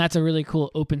 Yeah, and that's a really cool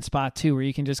open spot, too, where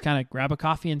you can just kind of grab a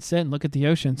coffee and sit and look at the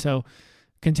ocean. So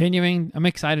continuing, I'm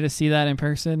excited to see that in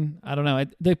person. I don't know.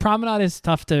 The Promenade is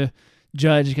tough to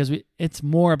judge because it's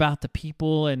more about the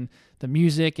people and the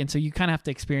music. And so you kind of have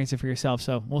to experience it for yourself.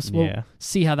 So we'll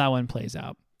see how that one plays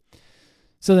out.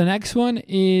 So the next one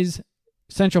is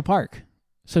Central Park.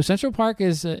 So Central Park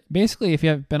is basically, if you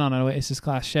have been on an Oasis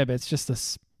class ship, it's just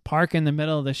this park in the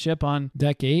middle of the ship on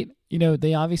deck 8. You know,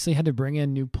 they obviously had to bring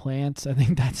in new plants. I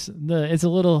think it's a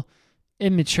little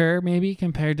immature maybe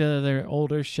compared to their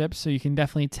older ships. So you can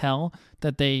definitely tell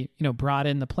that they, brought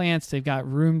in the plants. They've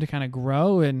got room to kind of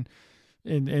grow and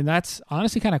that's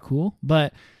honestly kind of cool.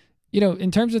 But,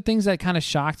 in terms of things that kind of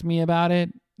shocked me about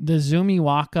it, the Zumi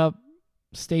walk-up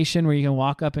station where you can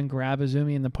walk up and grab a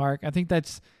Zumi in the park, I think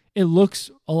it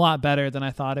looks a lot better than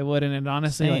I thought it would. And it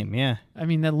honestly, I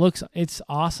mean, it's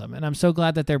awesome. And I'm so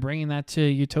glad that they're bringing that to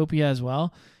Utopia as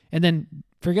well. And then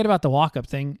forget about the walk-up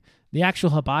thing, the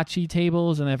actual hibachi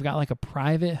tables, and they've got like a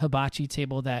private hibachi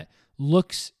table that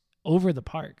looks over the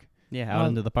park. Yeah, out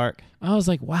into the park. I was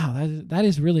like, wow, that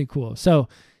is really cool. So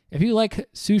if you like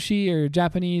sushi or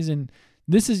Japanese, and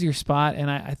this is your spot, and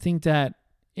I think that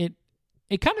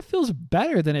it kind of feels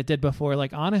better than it did before.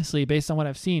 Like, honestly, based on what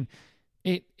I've seen,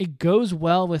 it goes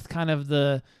well with kind of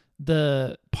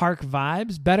the park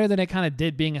vibes better than it kind of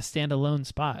did being a standalone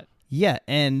spot. Yeah,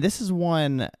 and this is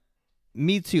one,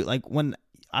 me too. Like, when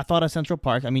I thought of Central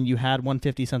Park, I mean, you had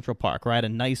 150 Central Park, right? A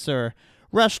nicer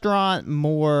restaurant,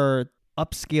 more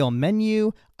upscale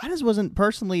menu. I just wasn't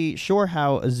personally sure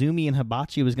how Azumi and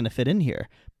Hibachi was going to fit in here.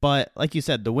 But like you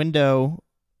said, the window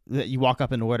that you walk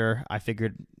up and order, I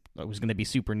figured it was going to be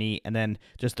super neat. And then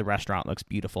just the restaurant looks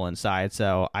beautiful inside.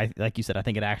 So like you said, I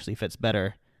think it actually fits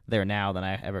better there now than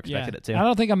I ever expected it to. I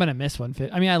don't think I'm going to miss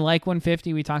 150. I mean, I like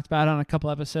 150. We talked about it on a couple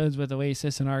episodes with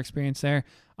Oasis and our experience there.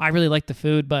 I really like the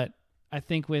food, but I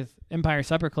think with Empire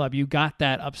Supper Club, you got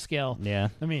that upscale. Yeah.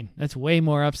 I mean, that's way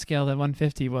more upscale than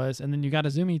 150 was. And then you got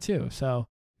Azumi too. So.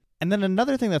 And then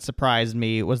another thing that surprised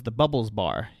me was the Bubbles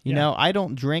bar. You know, I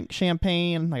don't drink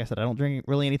champagne. Like I said, I don't drink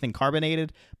really anything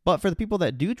carbonated. But for the people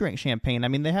that do drink champagne, I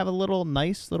mean, they have a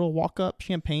nice little walk-up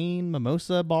champagne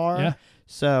mimosa bar. Yeah.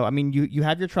 So, I mean, you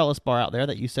have your trellis bar out there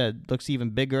that you said looks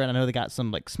even bigger. And I know they got some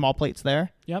like small plates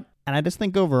there. Yep. And I just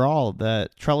think overall, the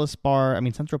trellis bar, I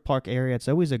mean, Central Park area, it's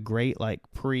always a great like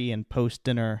pre and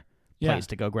post-dinner place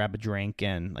to go grab a drink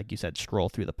and, like you said, stroll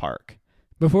through the park.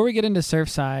 Before we get into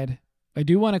Surfside, I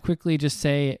do want to quickly just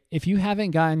say, if you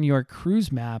haven't gotten your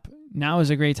cruise map, now is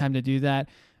a great time to do that.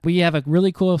 We have a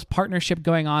really cool partnership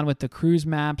going on with the cruise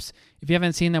maps. If you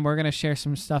haven't seen them, we're going to share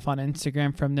some stuff on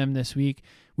Instagram from them this week.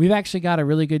 We've actually got a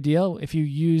really good deal. If you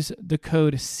use the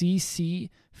code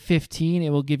CC15, it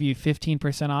will give you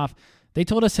 15% off. They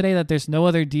told us today that there's no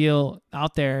other deal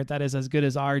out there that is as good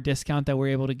as our discount that we're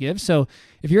able to give. So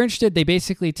if you're interested, they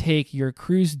basically take your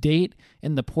cruise date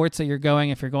and the ports that you're going.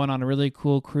 If you're going on a really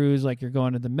cool cruise, like you're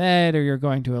going to the Med or you're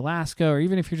going to Alaska, or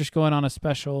even if you're just going on a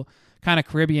special kind of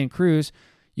Caribbean cruise,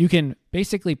 you can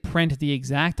basically print the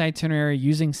exact itinerary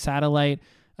using satellite.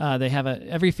 They have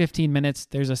every 15 minutes,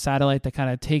 there's a satellite that kind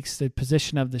of takes the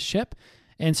position of the ship.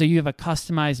 And so you have a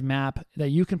customized map that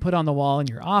you can put on the wall in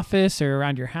your office or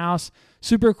around your house.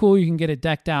 Super cool. You can get it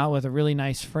decked out with a really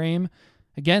nice frame.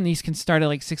 Again, these can start at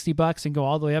like $60 and go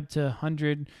all the way up to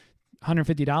 $100,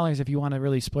 $150 if you want to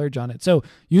really splurge on it. So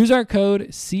use our code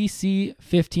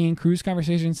CC15, Cruise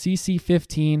Conversation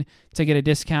CC15, to get a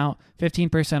discount,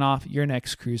 15% off your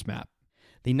next cruise map.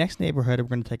 The next neighborhood we're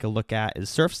going to take a look at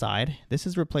is Surfside. This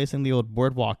is replacing the old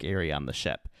boardwalk area on the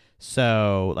ship.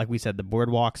 So, like we said, the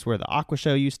boardwalks where the Aqua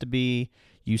Show used to be.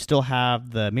 You still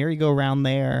have the merry-go-round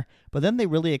there, but then they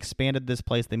really expanded this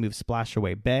place. They moved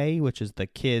Splashaway Bay, which is the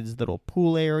kids' little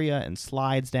pool area and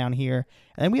slides down here.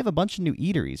 And then we have a bunch of new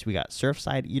eateries. We got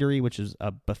Surfside Eatery, which is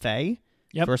a buffet.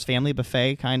 Yep. First family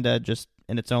buffet, kind of just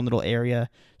in its own little area.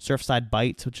 Surfside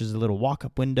Bites, which is a little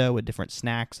walk-up window with different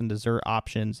snacks and dessert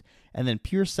options. And then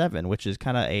Pier 7, which is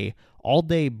kind of a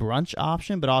all-day brunch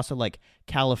option, but also like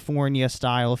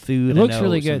California-style food. It looks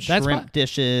really good. That's shrimp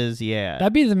dishes, yeah.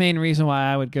 That'd be the main reason why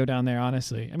I would go down there,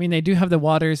 honestly. I mean, they do have the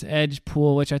Water's Edge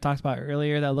pool, which I talked about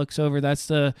earlier, that looks over. That's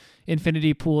the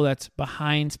infinity pool that's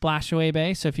behind Splashaway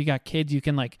Bay. So if you got kids, you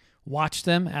can like watch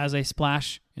them as they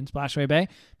splash in Splashaway Bay,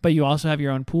 but you also have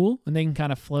your own pool, and they can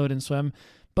kind of float and swim.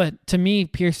 But to me,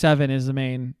 Pier 7 is the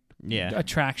main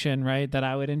attraction, right, that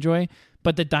I would enjoy.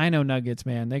 But the Dino Nuggets,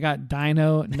 man, they got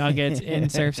Dino Nuggets in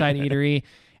Surfside Eatery.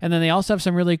 And then they also have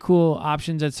some really cool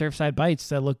options at Surfside Bites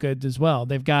that look good as well.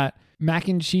 They've got mac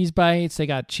and cheese bites. They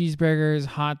got cheeseburgers,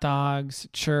 hot dogs,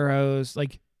 churros.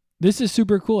 Like, this is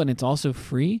super cool, and it's also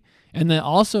free. And then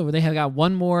also they have got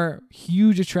one more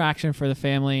huge attraction for the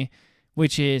family,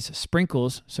 which is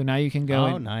sprinkles. So now you can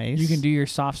go nice. You can do your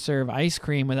soft serve ice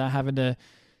cream without having to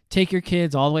take your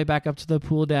kids all the way back up to the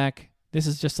pool deck. This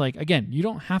is just like, again, you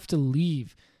don't have to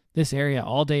leave this area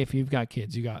all day if you've got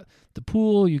kids. You got the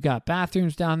pool, you got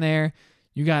bathrooms down there,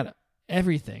 you got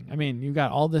everything. I mean, you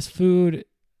got all this food.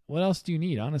 What else do you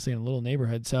need, honestly, in a little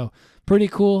neighborhood? So pretty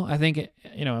cool. I think,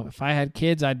 if I had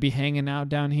kids, I'd be hanging out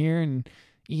down here and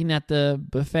eating at the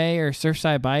buffet or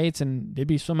Surfside Bites, and they'd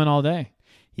be swimming all day.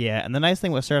 Yeah, and the nice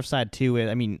thing with Surfside, too, is,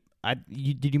 I mean,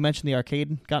 did you mention the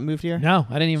arcade got moved here? No,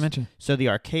 I didn't even mention. So the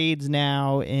arcades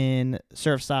now in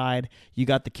Surfside, you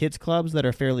got the kids clubs that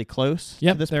are fairly close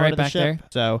to this part right of the back ship. there.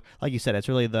 So like you said, it's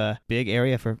really the big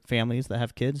area for families that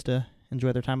have kids to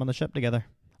enjoy their time on the ship together.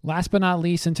 Last but not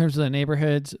least, in terms of the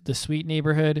neighborhoods, the suite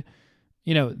neighborhood,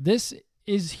 this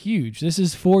is huge. This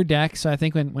is 4 decks. So I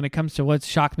think when it comes to what's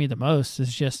shocked me the most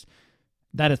is just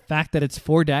that fact that it's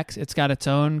 4 decks. It's got its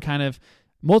own kind of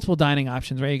multiple dining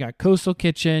options, right? You got Coastal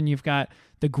Kitchen, you've got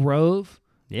the Grove.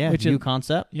 Yeah, new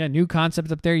concept. Yeah, new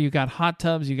concept up there. You got hot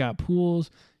tubs, you got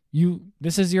pools.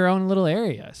 This is your own little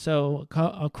area. So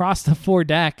across the 4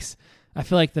 decks, I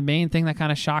feel like the main thing that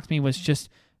kind of shocked me was just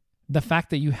the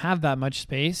fact that you have that much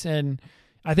space. And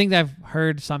I think that I've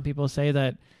heard some people say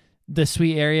that the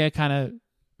suite area kind of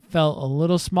felt a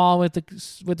little small with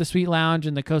the suite lounge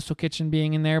and the Coastal Kitchen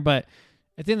being in there, but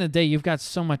at the end of the day, you've got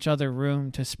so much other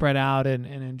room to spread out and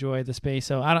enjoy the space.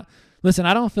 So I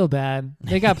don't feel bad.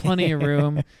 They got plenty of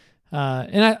room.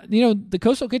 The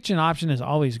Coastal Kitchen option is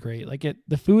always great. Like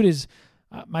the food is,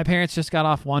 my parents just got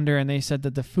off Wonder, and they said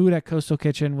that the food at Coastal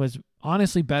Kitchen was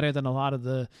honestly better than a lot of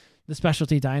the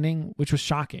specialty dining, which was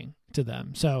shocking to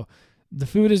them. So the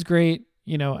food is great.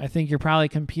 I think you're probably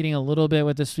competing a little bit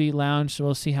with the suite lounge, so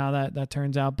we'll see how that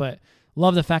turns out. But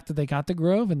love the fact that they got the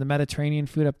Grove and the Mediterranean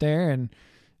food up there, and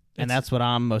that's what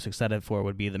I'm most excited for,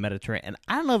 would be the Mediterranean. And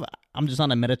I don't know if I'm just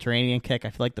on a Mediterranean kick. I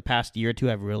feel like the past year or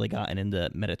two I've really gotten into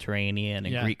Mediterranean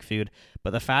and Greek food.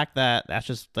 But the fact that that's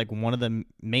just like one of the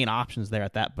main options there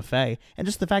at that buffet, and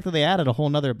just the fact that they added a whole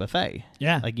nother buffet.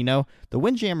 Yeah. Like, the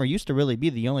Windjammer used to really be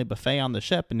the only buffet on the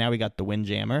ship, and now we got the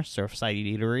Windjammer, Surfside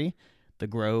Eatery, the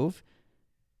Grove.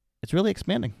 It's really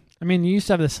expanding. I mean, you used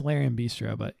to have the Solarium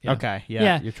Bistro, but yeah. Okay,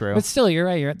 yeah, you're true. But still, you're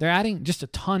right. They're adding just a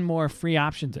ton more free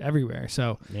options everywhere.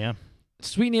 So yeah,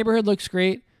 suite neighborhood looks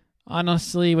great.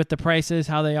 Honestly, with the prices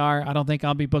how they are, I don't think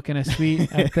I'll be booking a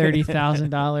suite at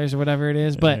 $30,000 or whatever it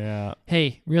is. But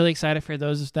hey, really excited for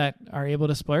those that are able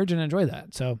to splurge and enjoy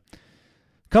that. So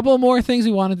a couple more things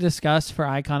we wanted to discuss for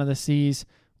Icon of the Seas.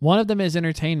 One of them is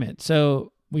entertainment.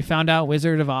 So we found out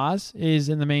Wizard of Oz is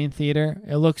in the main theater.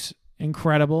 It looks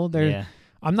incredible.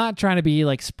 I'm not trying to be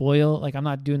like I'm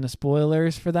not doing the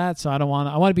spoilers for that. So I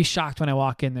want to be shocked when I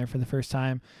walk in there for the first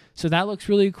time. So that looks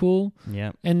really cool.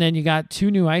 Yeah. And then you got 2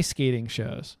 new ice skating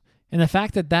shows. And the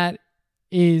fact that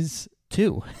is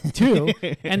 2.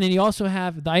 And then you also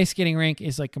have the ice skating rink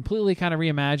is like completely kind of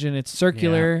reimagined. It's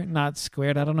circular, not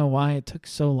squared. I don't know why it took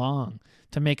so long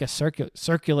to make a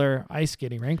circular ice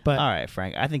skating rink. But all right,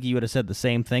 Frank, I think you would have said the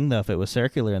same thing though if it was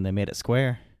circular and they made it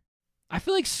square. I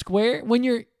feel like square, when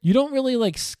you don't really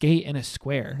like skate in a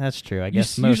square. That's true. I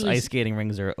guess most ice skating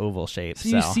rings are oval shaped. So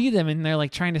you see them and they're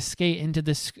like trying to skate into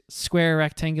this square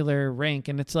rectangular rink,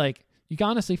 and it's like you can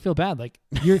honestly feel bad. Like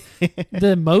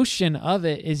the motion of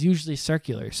it is usually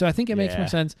circular. So I think it makes more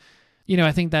sense.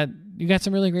 I think that you got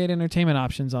some really great entertainment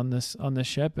options on this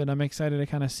ship, and I'm excited to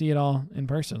kind of see it all in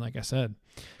person, like I said.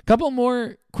 A couple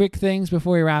more quick things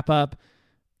before we wrap up.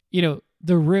 The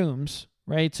rooms,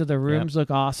 right? So the rooms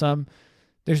look awesome.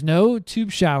 There's no tube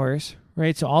showers,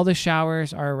 right? So all the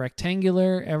showers are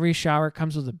rectangular. Every shower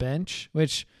comes with a bench,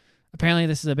 which apparently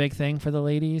this is a big thing for the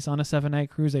ladies on a 7-night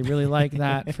cruise. They really like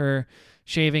that for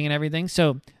shaving and everything.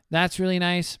 So that's really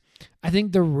nice. I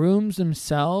think the rooms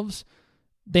themselves,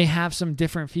 they have some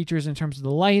different features in terms of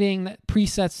the lighting,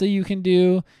 presets that you can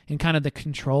do, and kind of the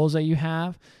controls that you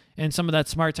have. And some of that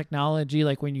smart technology,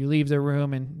 like when you leave the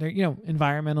room and they're,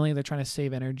 environmentally, they're trying to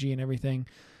save energy and everything.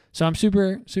 So I'm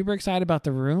super, super excited about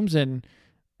the rooms. And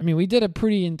I mean, we did a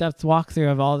pretty in-depth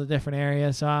walkthrough of all the different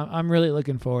areas. So I'm really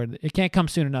looking forward. It can't come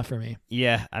soon enough for me.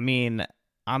 Yeah, I mean,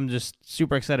 I'm just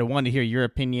super excited, one, to hear your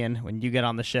opinion when you get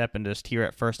on the ship and just hear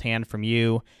it firsthand from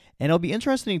you. And it'll be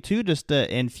interesting, too, just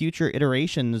in future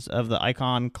iterations of the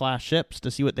Icon-class ships to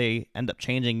see what they end up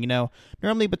changing.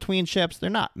 Normally between ships,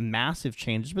 they're not massive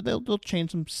changes, but they'll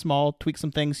change some small, tweak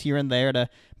some things here and there to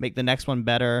make the next one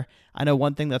better. I know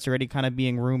one thing that's already kind of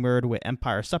being rumored with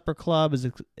Empire Supper Club is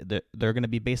they're going to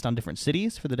be based on different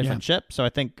cities for the different ships. So I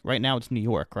think right now it's New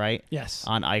York, right? Yes.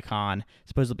 On Icon.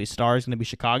 Supposedly Star is going to be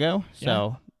Chicago.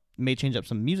 So may change up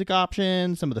some music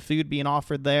options, some of the food being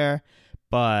offered there.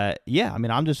 But yeah, I mean,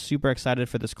 I'm just super excited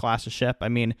for this class of ship. I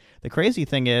mean, the crazy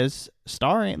thing is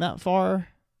Star ain't that far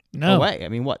away. I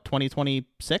mean, what,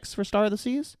 2026 for Star of the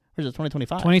Seas? Or is it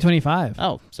 2025? 2025.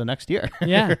 Oh, so next year.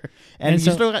 Yeah. and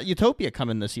you still got Utopia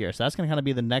coming this year. So that's going to kind of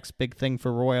be the next big thing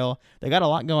for Royal. They got a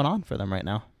lot going on for them right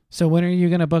now. So when are you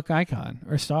going to book Icon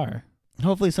or Star?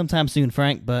 Hopefully sometime soon,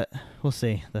 Frank, but we'll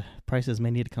see. The prices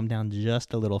may need to come down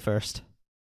just a little first.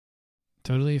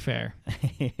 Totally fair.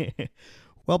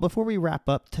 Well, before we wrap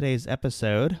up today's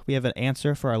episode, we have an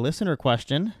answer for our listener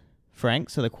question. Frank,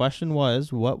 so the question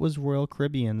was, what was Royal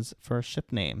Caribbean's first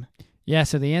ship name? Yeah,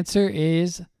 so the answer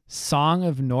is Song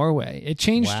of Norway. It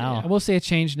changed, Wow. I will say it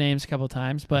changed names a couple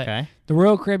times, but Okay. the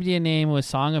Royal Caribbean name was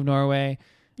Song of Norway.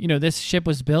 This ship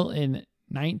was built in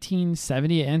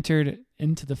 1970. It entered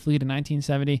into the fleet in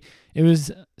 1970. It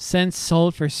was since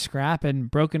sold for scrap and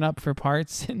broken up for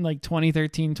parts in like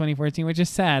 2013, 2014, which is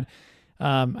sad.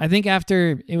 I think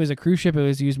after it was a cruise ship, it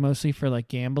was used mostly for like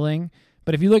gambling.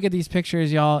 But if you look at these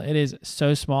pictures, y'all, it is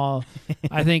so small.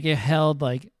 I think it held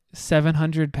like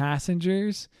 700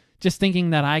 passengers. Just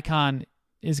thinking that Icon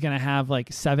is going to have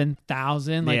like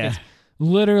 7,000. Like it's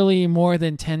literally more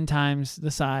than 10 times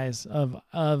the size of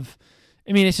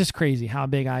I mean, it's just crazy how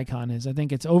big Icon is. I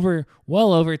think it's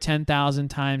well over 10,000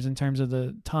 times in terms of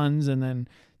the tons, and then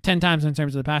 10 times in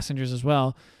terms of the passengers as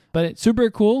well. But it's super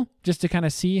cool just to kind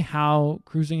of see how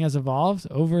cruising has evolved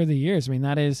over the years. I mean,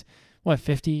 that is,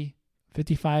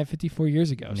 55, 54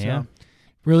 years ago. Yeah. So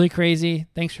really crazy.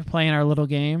 Thanks for playing our little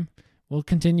game. We'll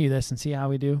continue this and see how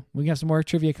we do. We got some more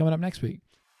trivia coming up next week.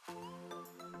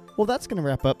 Well, that's going to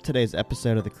wrap up today's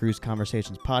episode of the Cruise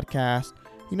Conversations podcast.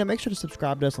 Make sure to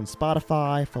subscribe to us on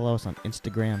Spotify, follow us on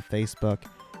Instagram, Facebook.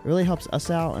 It really helps us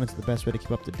out, and it's the best way to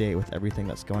keep up to date with everything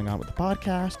that's going on with the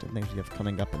podcast and things we have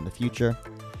coming up in the future.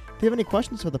 If you have any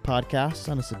questions for the podcast,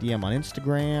 send us a DM on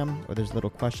Instagram, or there's a little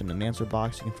question and answer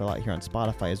box you can fill out here on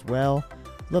Spotify as well.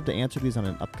 We'd love to answer these on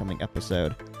an upcoming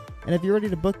episode. And if you're ready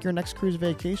to book your next cruise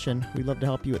vacation, we'd love to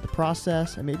help you with the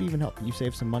process and maybe even help you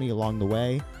save some money along the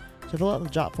way. So fill out the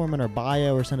jot form in our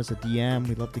bio or send us a DM.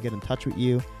 We'd love to get in touch with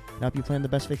you and help you plan the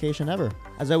best vacation ever.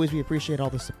 As always, we appreciate all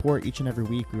the support each and every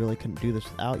week. We really couldn't do this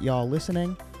without y'all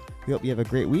listening. We hope you have a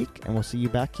great week, and we'll see you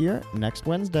back here next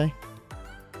Wednesday.